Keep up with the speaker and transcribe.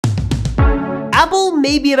Apple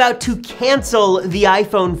may be about to cancel the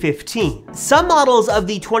iPhone 15. Some models of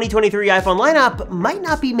the 2023 iPhone lineup might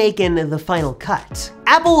not be making the final cut.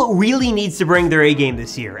 Apple really needs to bring their A game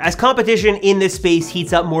this year, as competition in this space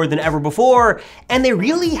heats up more than ever before, and they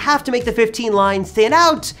really have to make the 15 line stand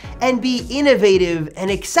out and be innovative and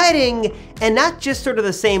exciting, and not just sort of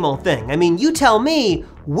the same old thing. I mean, you tell me,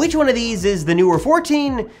 which one of these is the newer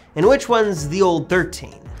 14, and which one's the old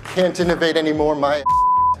 13? Can't innovate anymore, my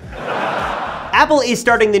Apple is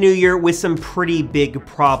starting the new year with some pretty big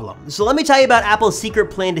problems. So let me tell you about Apple's secret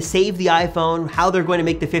plan to save the iPhone, how they're going to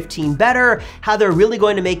make the 15 better, how they're really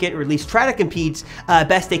going to make it, or at least try to compete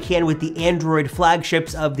best they can with the Android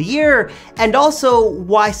flagships of the year, and also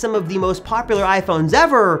why some of the most popular iPhones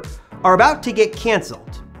ever are about to get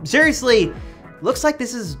canceled. Seriously, looks like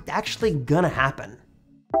this is actually gonna happen.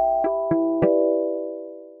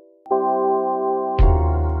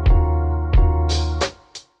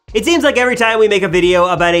 It seems like every time we make a video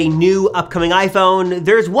about a new upcoming iPhone,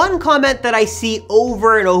 there's one comment that I see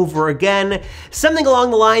over and over again, something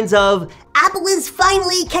along the lines of, Apple is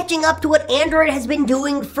finally catching up to what Android has been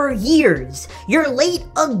doing for years. You're late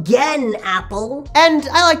again, Apple. And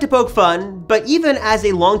I like to poke fun, but even as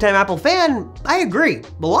a longtime Apple fan, I agree.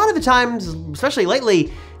 A lot of the times, especially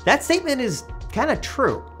lately, that statement is kind of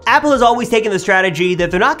true. Apple has always taken the strategy that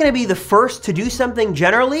they're not going to be the first to do something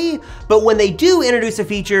generally, but when they do introduce a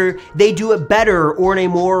feature, they do it better or in a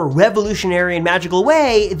more revolutionary and magical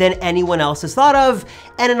way than anyone else has thought of.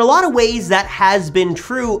 And in a lot of ways, that has been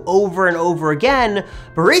true over and over again.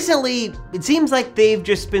 But recently, it seems like they've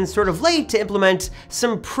just been sort of late to implement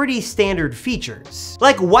some pretty standard features.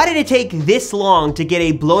 Like, why did it take this long to get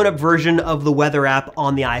a blown up version of the weather app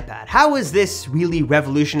on the iPad? How is this really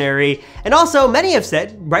revolutionary? And also, many have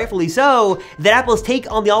said, rightfully so, that Apple's take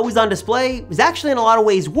on the always-on display is actually in a lot of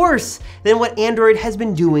ways worse than what Android has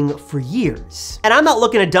been doing for years. And I'm not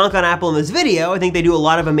looking to dunk on Apple in this video. I think they do a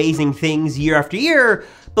lot of amazing things year after year,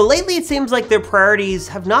 but lately it seems like their priorities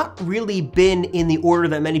have not really been in the order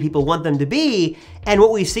that many people want them to be. And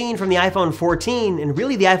what we've seen from the iPhone 14 and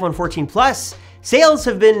really the iPhone 14 Plus, sales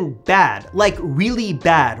have been bad, like really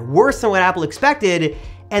bad, worse than what Apple expected.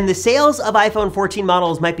 And the sales of iPhone 14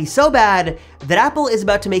 models might be so bad that Apple is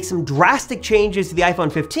about to make some drastic changes to the iPhone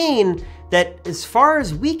 15 that, as far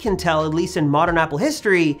as we can tell, at least in modern Apple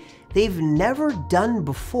history, they've never done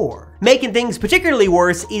before. Making things particularly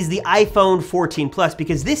worse is the iPhone 14 Plus,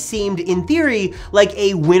 because this seemed, in theory, like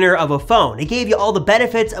a winner of a phone. It gave you all the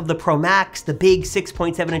benefits of the Pro Max, the big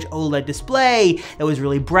 6.7-inch OLED display that was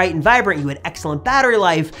really bright and vibrant. You had excellent battery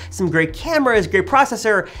life, some great cameras, great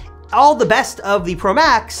processor, all the best of the Pro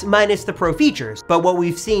Max minus the Pro features. But what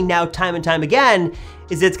we've seen now time and time again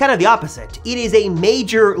is it's kind of the opposite. It is a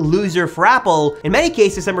major loser for Apple. In many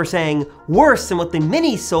cases, some are saying worse than what the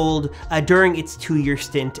Mini sold during its 2-year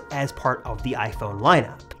stint as part of the iPhone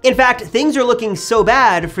lineup. In fact, things are looking so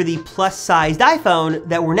bad for the plus-sized iPhone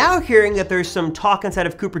that we're now hearing that there's some talk inside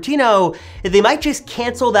of Cupertino that they might just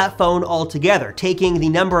cancel that phone altogether, taking the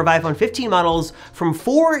number of iPhone 15 models from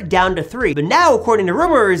 4 down to 3. But now, according to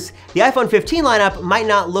rumors, the iPhone 15 lineup might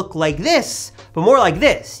not look like this, but more like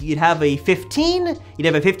this. You'd have a 15, you'd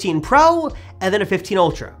have a 15 Pro, and then a 15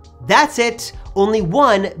 Ultra. That's it, only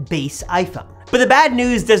one base iPhone. But the bad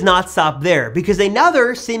news does not stop there, because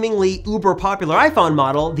another seemingly uber popular iPhone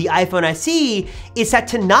model, the iPhone SE, is set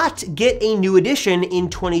to not get a new edition in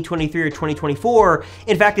 2023 or 2024.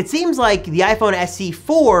 In fact, it seems like the iPhone SE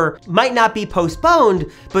 4 might not be postponed,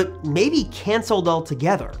 but maybe canceled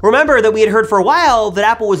altogether. Remember that we had heard for a while that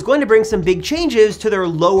Apple was going to bring some big changes to their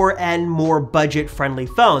lower end, more budget-friendly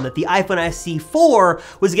phone, that the iPhone SE 4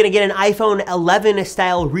 was gonna get an iPhone 11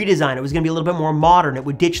 style redesign. It was gonna be a little bit more modern. It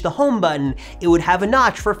would ditch the home button. It would have a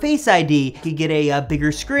notch for Face ID. You could get a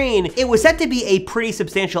bigger screen. It was set to be a pretty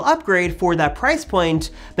substantial upgrade for that price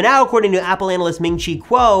point, but now, according to Apple analyst Ming-Chi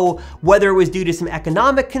Kuo, whether it was due to some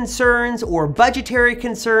economic concerns or budgetary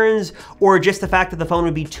concerns, or just the fact that the phone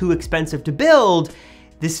would be too expensive to build,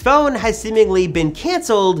 this phone has seemingly been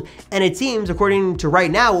canceled, and it seems, according to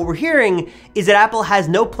right now, what we're hearing is that Apple has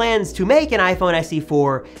no plans to make an iPhone SE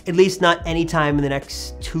 4, at least not anytime in the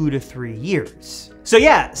next 2 to 3 years. So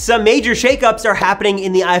yeah, some major shakeups are happening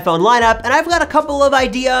in the iPhone lineup, and I've got a couple of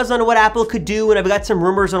ideas on what Apple could do, and I've got some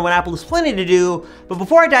rumors on what Apple is planning to do. But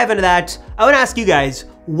before I dive into that, I want to ask you guys,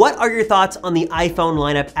 what are your thoughts on the iPhone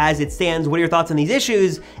lineup as it stands? What are your thoughts on these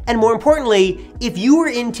issues? And more importantly, if you were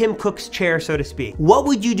in Tim Cook's chair, so to speak, what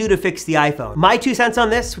would you do to fix the iPhone? My 2 cents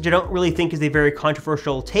on this, which I don't really think is a very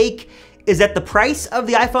controversial take, is that the price of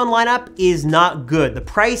the iPhone lineup is not good. The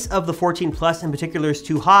price of the 14 Plus in particular is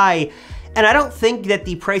too high. And I don't think that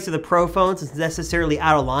the price of the Pro phones is necessarily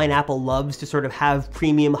out of line. Apple loves to sort of have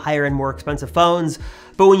premium, higher end, more expensive phones.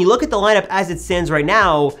 But when you look at the lineup as it stands right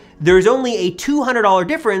now, there's only a $200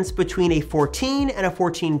 difference between a 14 and a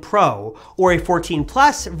 14 Pro, or a 14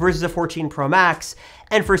 Plus versus a 14 Pro Max.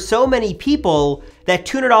 And for so many people, that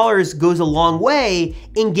 $200 goes a long way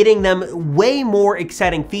in getting them way more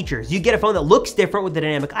exciting features. You get a phone that looks different with the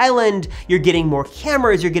dynamic island, you're getting more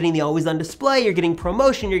cameras, you're getting the always on display, you're getting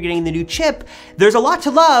ProMotion, you're getting the new chip. There's a lot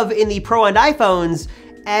to love in the Pro end iPhones,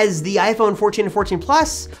 as the iPhone 14 and 14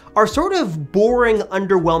 Plus are sort of boring,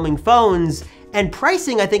 underwhelming phones. And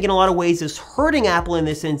pricing, I think, in a lot of ways is hurting Apple in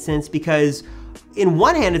this instance, because in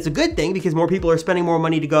one hand, it's a good thing because more people are spending more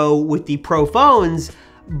money to go with the Pro phones.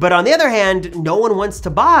 But on the other hand, no one wants to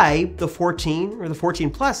buy the 14 or the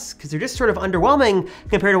 14 Plus because they're just sort of underwhelming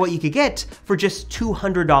compared to what you could get for just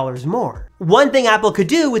 $200 more. One thing Apple could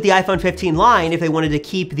do with the iPhone 15 line, if they wanted to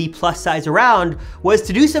keep the Plus size around, was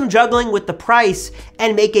to do some juggling with the price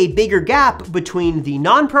and make a bigger gap between the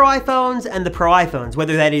non-Pro iPhones and the Pro iPhones,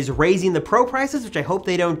 whether that is raising the Pro prices, which I hope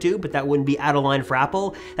they don't do, but that wouldn't be out of line for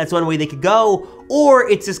Apple. That's one way they could go. Or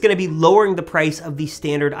it's just gonna be lowering the price of the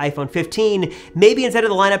standard iPhone 15. Maybe instead of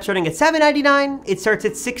the lineup starting at $799, it starts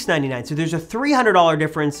at $699. So there's a $300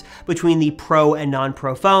 difference between the Pro and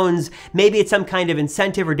non-Pro phones. Maybe it's some kind of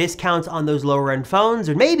incentive or discounts on those lower end phones,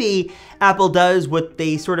 or maybe Apple does what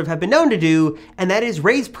they sort of have been known to do, and that is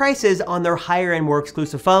raise prices on their higher end, more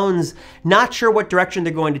exclusive phones. Not sure what direction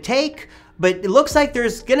they're going to take, but it looks like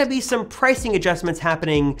there's gonna be some pricing adjustments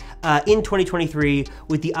happening in 2023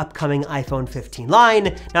 with the upcoming iPhone 15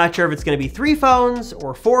 line. Not sure if it's gonna be 3 phones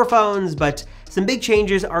or 4 phones, but some big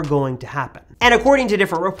changes are going to happen. And according to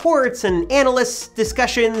different reports and analysts'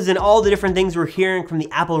 discussions and all the different things we're hearing from the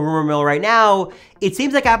Apple rumor mill right now, it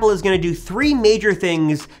seems like Apple is gonna do 3 major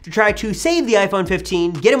things to try to save the iPhone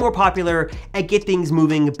 15, get it more popular, and get things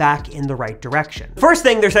moving back in the right direction. First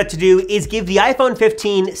thing they're set to do is give the iPhone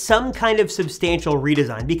 15 some kind of substantial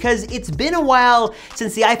redesign, because it's been a while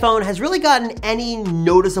since the iPhone has really gotten any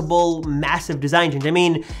noticeable massive design change. I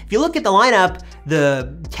mean, if you look at the lineup,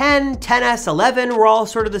 the 10, 10S, 11 were all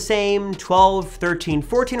sort of the same, 12, 13,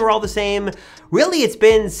 14 were all the same. Really, it's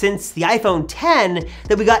been since the iPhone 10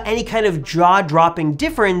 that we got any kind of jaw-dropping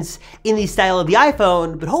difference in the style of the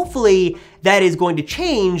iPhone, but hopefully that is going to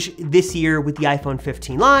change this year with the iPhone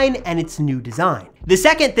 15 line and its new design. The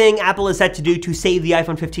second thing Apple is set to do to save the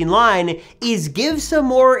iPhone 15 line is give some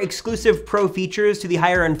more exclusive Pro features to the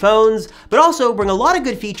higher end phones, but also bring a lot of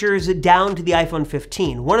good features down to the iPhone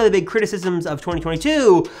 15. One of the big criticisms of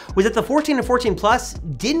 2022 was that the 14 and 14 Plus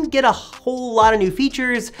didn't get a whole lot of new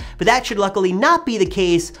features, but that should luckily not be the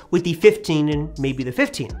case with the 15 and maybe the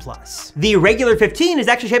 15 Plus. The regular 15 is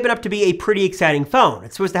actually shaping up to be a pretty exciting phone.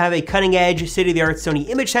 It's supposed to have a cutting-edge, state-of-the-art Sony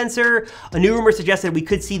image sensor. A new rumor suggested we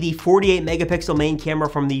could see the 48 megapixel main camera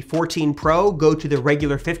from the 14 Pro go to the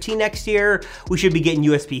regular 15 next year. We should be getting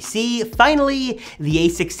USB-C. Finally, the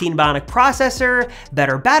A16 Bionic processor,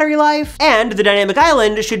 better battery life, and the dynamic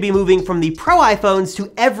island should be moving from the Pro iPhones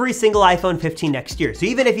to every single iPhone 15 next year. So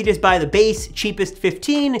even if you just buy the base, cheapest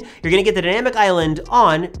 15, you're gonna get the dynamic island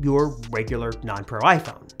on your regular non-Pro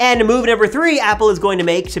iPhone. And move number 3 Apple is going to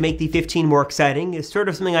make the 15 more exciting is sort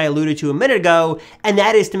of something I alluded to a minute ago, and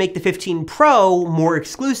that is to make the 15 Pro more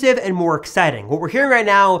exclusive and more exciting. What we're hearing right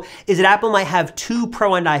now is that Apple might have 2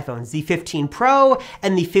 Pro end iPhones, the 15 Pro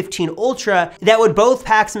and the 15 Ultra, that would both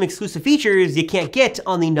pack some exclusive features you can't get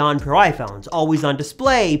on the non-Pro iPhones. Always on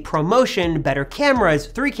display, ProMotion, better cameras,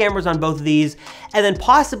 3 cameras on both of these, and then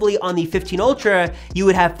possibly on the 15 Ultra, you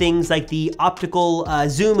would have things like the optical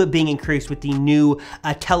zoom being increased with the new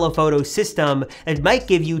telephoto system that might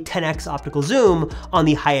give you 10x optical zoom on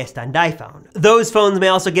the highest end iPhone. Those phones may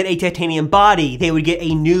also get a titanium body. They would get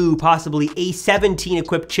a new, possibly A17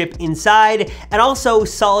 equipped chip inside, and also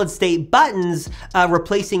solid state buttons,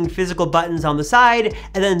 replacing physical buttons on the side,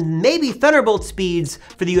 and then maybe Thunderbolt speeds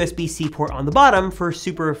for the USB-C port on the bottom for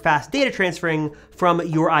super fast data transferring from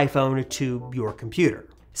your iPhone to your computer.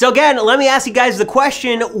 So again, let me ask you guys the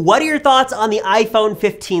question, what are your thoughts on the iPhone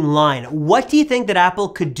 15 line? What do you think that Apple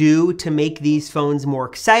could do to make these phones more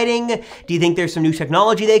exciting? Do you think there's some new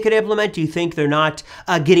technology they could implement? Do you think they're not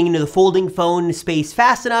getting into the folding phone space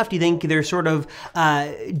fast enough? Do you think they're sort of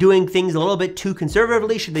doing things a little bit too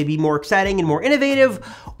conservatively? Should they be more exciting and more innovative?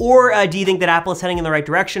 Or do you think that Apple is heading in the right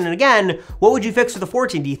direction? And again, what would you fix for the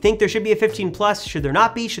 14? Do you think there should be a 15 Plus? Should there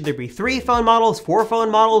not be? Should there be 3 phone models, 4 phone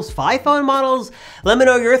models, 5 phone models? Let me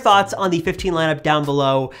know your thoughts on the 15 lineup down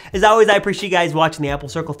below. As always, I appreciate you guys watching the Apple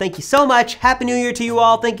Circle. Thank you so much. Happy New Year to you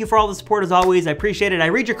all. Thank you for all the support as always. I appreciate it. I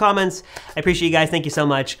read your comments. I appreciate you guys. Thank you so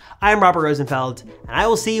much. I'm Robert Rosenfeld, and I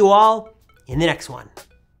will see you all in the next one.